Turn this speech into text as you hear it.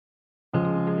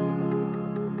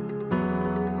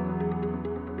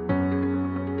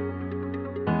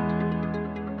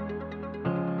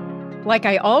Like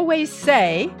I always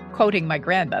say, quoting my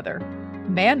grandmother,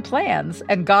 man plans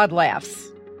and God laughs.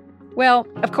 Well,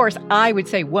 of course, I would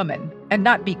say woman and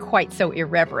not be quite so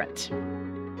irreverent.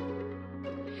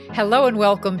 Hello and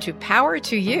welcome to Power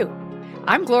to You.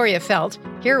 I'm Gloria Felt,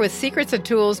 here with secrets and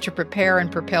tools to prepare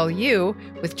and propel you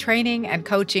with training and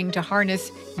coaching to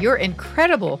harness your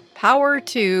incredible power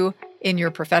to in your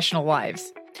professional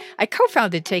lives. I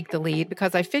co-founded Take the Lead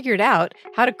because I figured out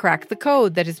how to crack the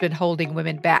code that has been holding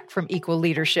women back from equal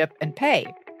leadership and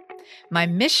pay. My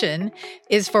mission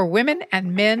is for women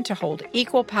and men to hold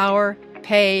equal power,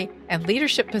 pay, and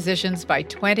leadership positions by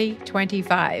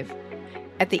 2025.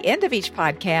 At the end of each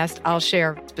podcast, I'll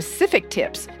share specific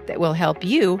tips that will help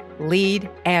you lead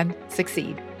and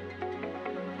succeed.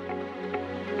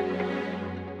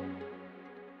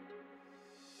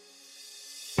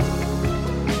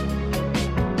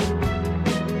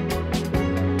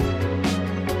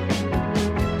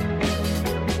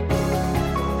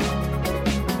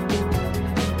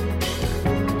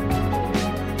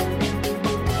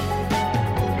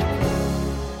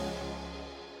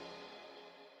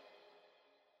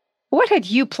 What had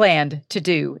you planned to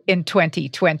do in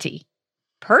 2020?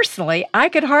 Personally, I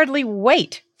could hardly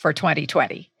wait for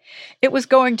 2020. It was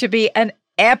going to be an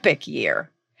epic year.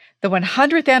 The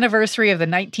 100th anniversary of the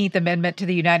 19th Amendment to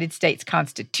the United States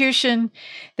Constitution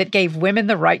that gave women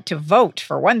the right to vote,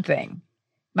 for one thing.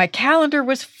 My calendar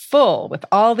was full with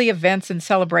all the events and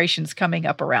celebrations coming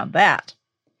up around that.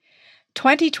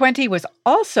 2020 was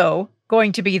also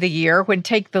going to be the year when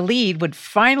Take the Lead would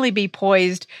finally be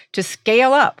poised to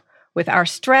scale up with our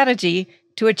strategy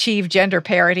to achieve gender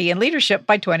parity in leadership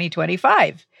by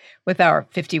 2025, with our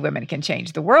 50 Women Can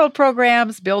Change the World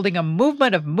programs, building a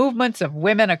movement of movements of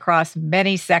women across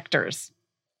many sectors.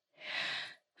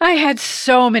 I had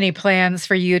so many plans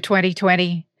for you,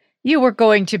 2020. You were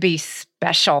going to be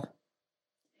special.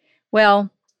 Well,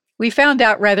 we found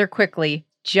out rather quickly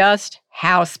just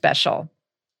how special.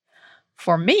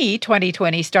 For me,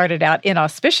 2020 started out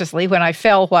inauspiciously when I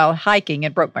fell while hiking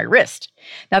and broke my wrist.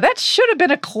 Now, that should have been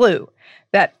a clue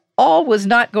that all was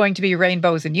not going to be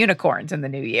rainbows and unicorns in the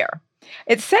new year.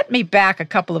 It set me back a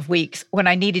couple of weeks when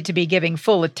I needed to be giving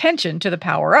full attention to the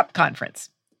Power Up conference.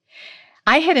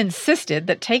 I had insisted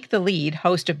that Take the Lead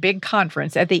host a big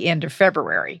conference at the end of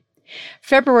February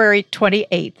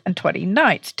 28th and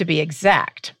 29th to be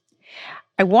exact.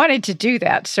 I wanted to do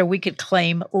that so we could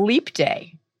claim Leap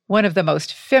Day, one of the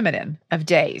most feminine of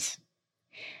days.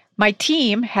 My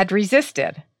team had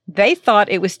resisted. They thought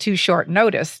it was too short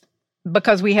notice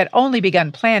because we had only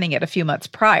begun planning it a few months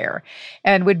prior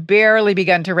and would barely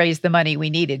begun to raise the money we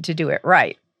needed to do it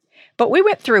right. But we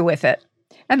went through with it,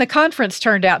 and the conference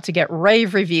turned out to get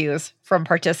rave reviews from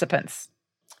participants.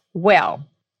 Well,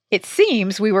 it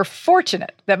seems we were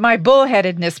fortunate that my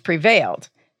bullheadedness prevailed,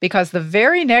 because the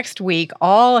very next week,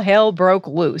 all hell broke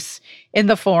loose in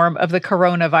the form of the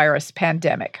coronavirus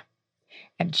pandemic.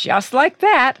 And just like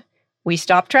that, we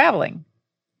stopped traveling.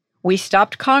 We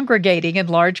stopped congregating in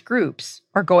large groups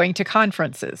or going to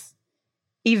conferences.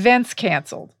 Events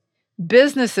canceled.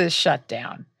 Businesses shut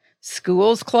down.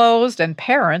 Schools closed, and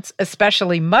parents,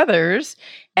 especially mothers,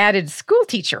 added school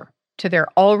teacher to their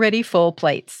already full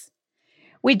plates.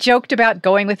 We joked about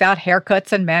going without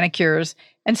haircuts and manicures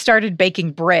and started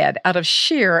baking bread out of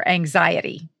sheer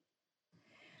anxiety.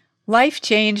 Life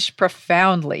changed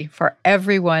profoundly for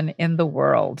everyone in the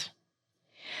world.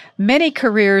 Many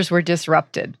careers were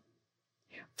disrupted.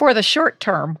 For the short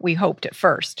term, we hoped at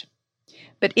first.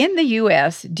 But in the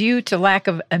U.S., due to lack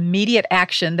of immediate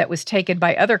action that was taken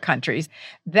by other countries,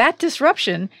 that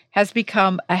disruption has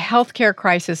become a healthcare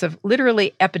crisis of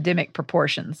literally epidemic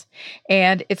proportions,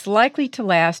 and it's likely to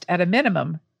last at a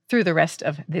minimum through the rest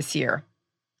of this year.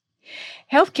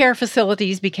 Healthcare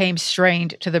facilities became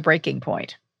strained to the breaking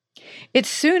point. It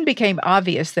soon became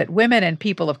obvious that women and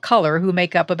people of color, who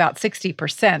make up about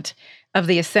 60% of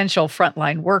the essential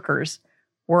frontline workers,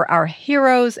 were our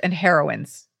heroes and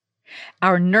heroines.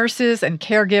 Our nurses and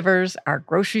caregivers, our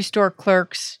grocery store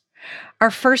clerks,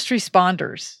 our first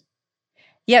responders.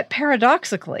 Yet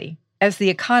paradoxically, as the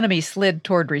economy slid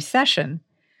toward recession,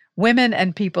 women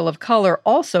and people of color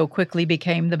also quickly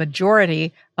became the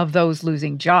majority of those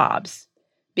losing jobs.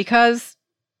 Because,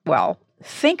 well,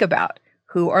 think about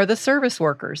who are the service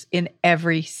workers in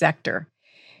every sector.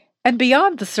 And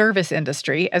beyond the service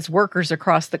industry, as workers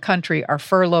across the country are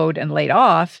furloughed and laid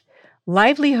off,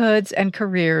 livelihoods and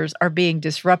careers are being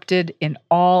disrupted in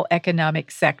all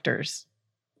economic sectors.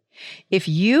 If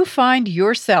you find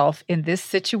yourself in this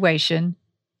situation,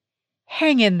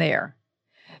 hang in there.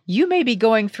 You may be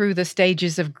going through the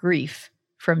stages of grief,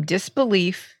 from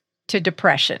disbelief to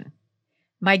depression.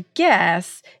 My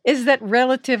guess is that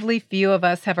relatively few of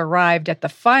us have arrived at the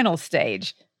final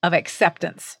stage of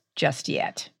acceptance just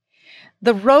yet.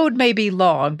 The road may be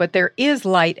long, but there is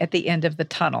light at the end of the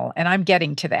tunnel, and I'm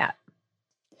getting to that.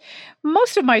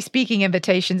 Most of my speaking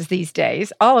invitations these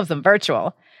days, all of them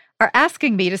virtual, are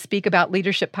asking me to speak about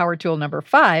Leadership Power Tool number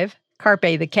 5, Carpe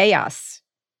the Chaos.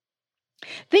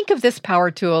 Think of this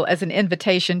power tool as an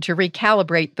invitation to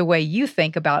recalibrate the way you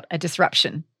think about a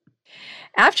disruption.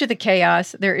 After the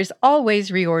chaos, there is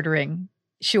always reordering.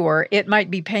 Sure, it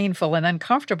might be painful and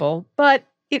uncomfortable, but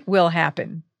it will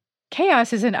happen.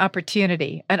 Chaos is an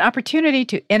opportunity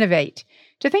to innovate,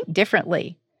 to think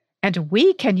differently, and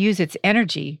we can use its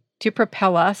energy to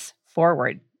propel us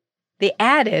forward. The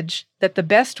adage that the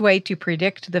best way to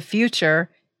predict the future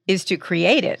is to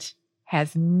create it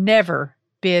has never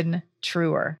been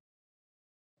truer.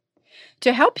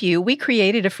 To help you, we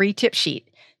created a free tip sheet,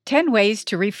 10 ways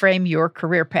to reframe your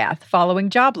career path following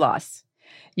job loss.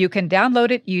 You can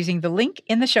download it using the link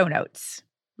in the show notes.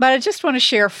 But I just want to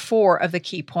share 4 of the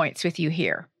key points with you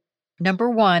here. Number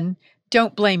 1,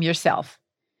 don't blame yourself.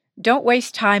 Don't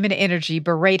waste time and energy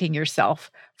berating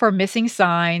yourself for missing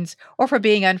signs or for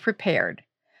being unprepared.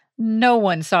 No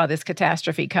one saw this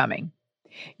catastrophe coming.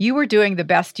 You were doing the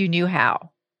best you knew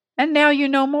how, and now you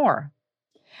know more.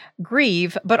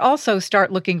 Grieve, but also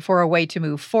start looking for a way to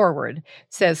move forward,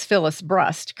 says Phyllis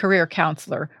Brust, career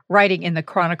counselor, writing in the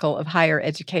Chronicle of Higher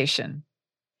Education.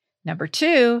 Number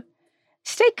 2,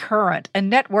 stay current and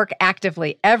network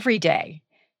actively every day.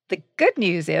 The good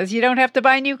news is you don't have to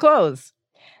buy new clothes.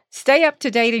 Stay up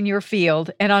to date in your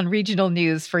field and on regional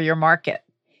news for your market.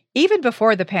 Even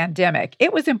before the pandemic,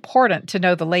 it was important to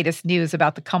know the latest news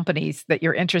about the companies that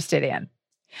you're interested in.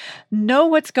 Know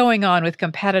what's going on with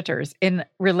competitors in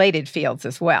related fields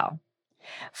as well.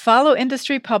 Follow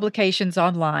industry publications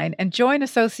online and join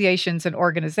associations and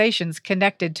organizations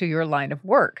connected to your line of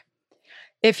work.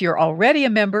 If you're already a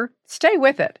member, stay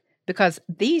with it, because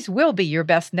these will be your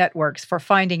best networks for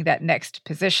finding that next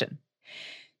position.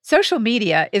 Social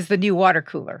media is the new water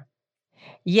cooler.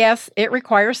 Yes, it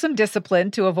requires some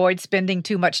discipline to avoid spending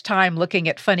too much time looking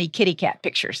at funny kitty cat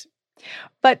pictures.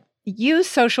 But use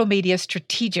social media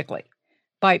strategically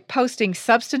by posting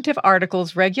substantive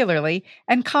articles regularly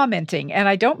and commenting. And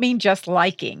I don't mean just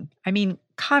liking, I mean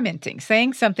commenting,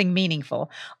 saying something meaningful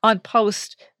on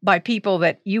posts by people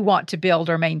that you want to build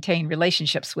or maintain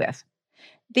relationships with.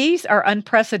 These are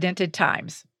unprecedented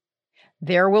times.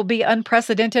 There will be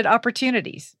unprecedented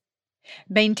opportunities.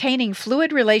 Maintaining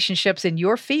fluid relationships in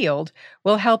your field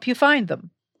will help you find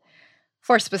them.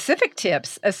 For specific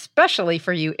tips, especially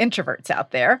for you introverts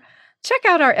out there, check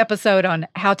out our episode on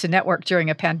how to network during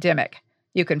a pandemic.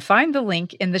 You can find the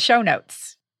link in the show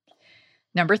notes.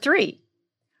 Number 3,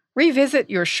 revisit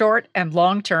your short and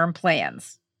long-term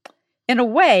plans. In a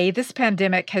way, this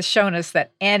pandemic has shown us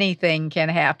that anything can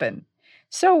happen.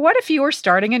 So what if you were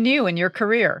starting anew in your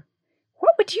career?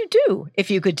 What would you do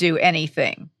if you could do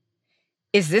anything?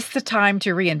 Is this the time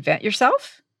to reinvent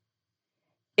yourself?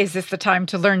 Is this the time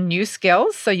to learn new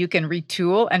skills so you can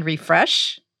retool and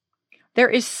refresh? There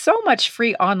is so much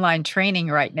free online training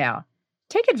right now.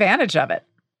 Take advantage of it.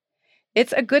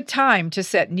 It's a good time to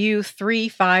set new 3,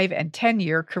 5, and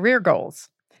 10-year career goals.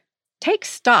 Take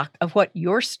stock of what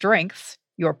your strengths,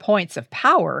 your points of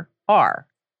power, are.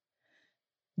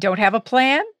 Don't have a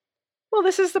plan? Well,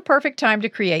 this is the perfect time to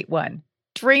create one.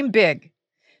 Dream big.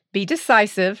 Be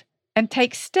decisive and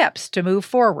take steps to move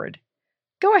forward.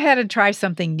 Go ahead and try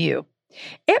something new.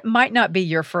 It might not be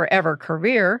your forever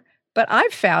career, but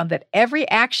I've found that every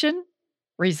action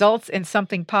results in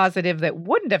something positive that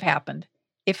wouldn't have happened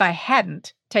if I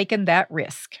hadn't taken that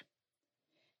risk.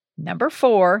 Number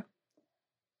 4,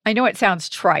 I know it sounds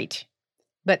trite,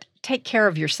 but take care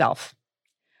of yourself.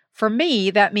 For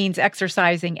me, that means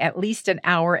exercising at least an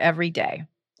hour every day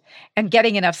and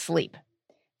getting enough sleep.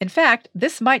 In fact,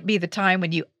 this might be the time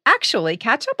when you actually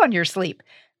catch up on your sleep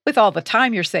with all the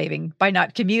time you're saving by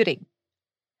not commuting.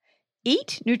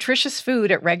 Eat nutritious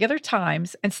food at regular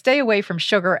times and stay away from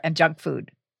sugar and junk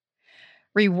food.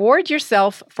 Reward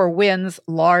yourself for wins,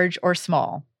 large or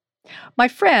small. My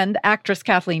friend, actress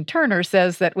Kathleen Turner,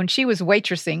 says that when she was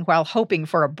waitressing while hoping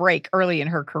for a break early in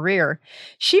her career,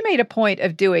 she made a point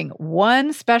of doing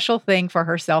one special thing for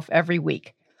herself every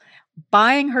week,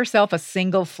 buying herself a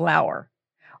single flower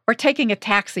or taking a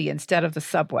taxi instead of the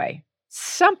subway,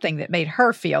 something that made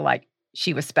her feel like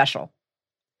she was special.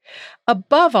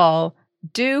 Above all,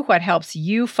 do what helps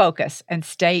you focus and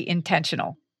stay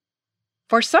intentional.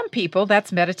 For some people,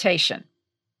 that's meditation.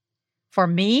 For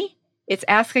me, it's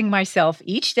asking myself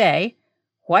each day,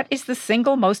 what is the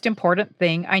single most important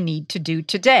thing I need to do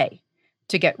today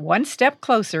to get one step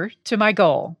closer to my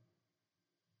goal.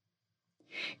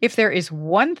 If there is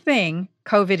one thing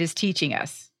COVID is teaching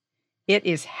us, it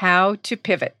is how to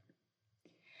pivot.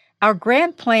 Our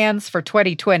grand plans for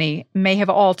 2020 may have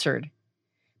altered,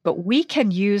 but we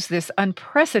can use this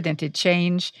unprecedented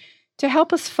change to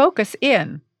help us focus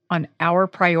in on our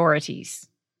priorities.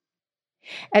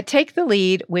 At Take the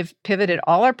Lead, we've pivoted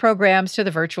all our programs to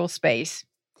the virtual space.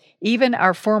 Even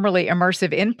our formerly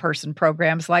immersive in-person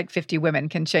programs like 50 Women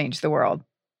Can Change the World.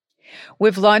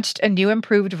 We've launched a new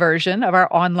improved version of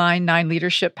our online 9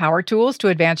 Leadership Power Tools to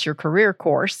Advance Your Career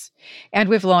course, and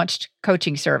we've launched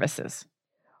coaching services.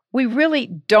 We really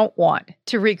don't want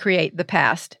to recreate the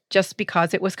past just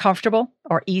because it was comfortable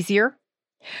or easier.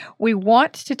 We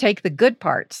want to take the good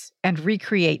parts and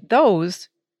recreate those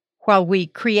while we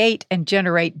create and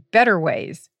generate better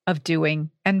ways of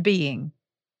doing and being.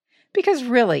 Because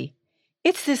really,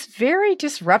 it's this very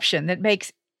disruption that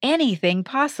makes anything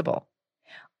possible.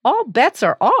 All bets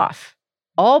are off.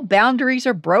 All boundaries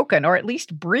are broken or at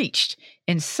least breached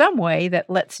in some way that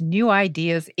lets new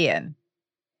ideas in.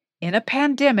 In a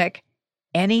pandemic,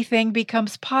 anything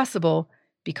becomes possible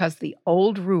because the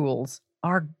old rules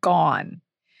are gone.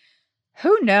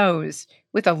 Who knows,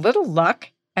 with a little luck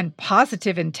and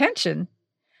positive intention,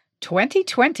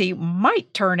 2020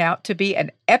 might turn out to be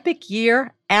an epic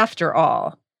year after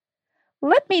all.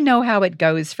 Let me know how it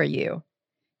goes for you.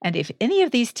 And if any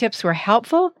of these tips were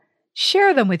helpful,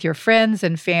 share them with your friends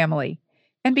and family.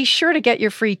 And be sure to get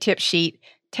your free tip sheet,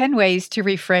 10 Ways to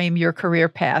Reframe Your Career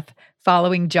Path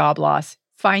Following Job Loss.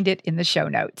 Find it in the show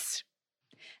notes.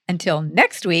 Until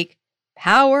next week,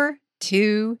 power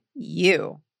to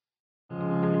you.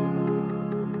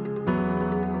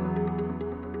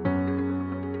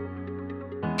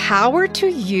 Power to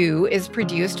You is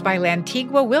produced by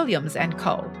Lantigua Williams &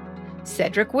 Co.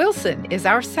 Cedric Wilson is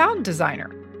our sound designer.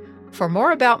 For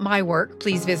more about my work,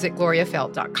 please visit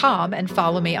gloriafelt.com and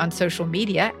follow me on social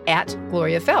media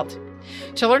 @GloriaFelt.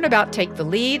 To learn about Take the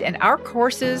Lead and our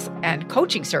courses and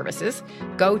coaching services,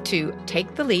 go to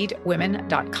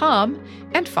taketheleadwomen.com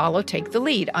and follow Take the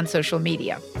Lead on social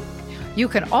media. You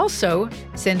can also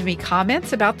send me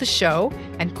comments about the show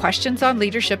and questions on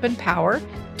leadership and power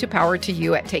to Power to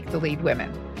You at Take the Lead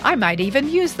Women. I might even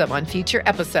use them on future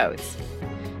episodes.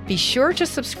 Be sure to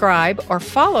subscribe or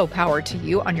follow Power to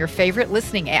You on your favorite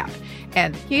listening app.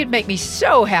 And you'd make me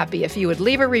so happy if you would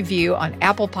leave a review on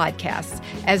Apple Podcasts,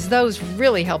 as those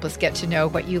really help us get to know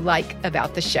what you like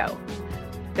about the show.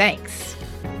 Thanks.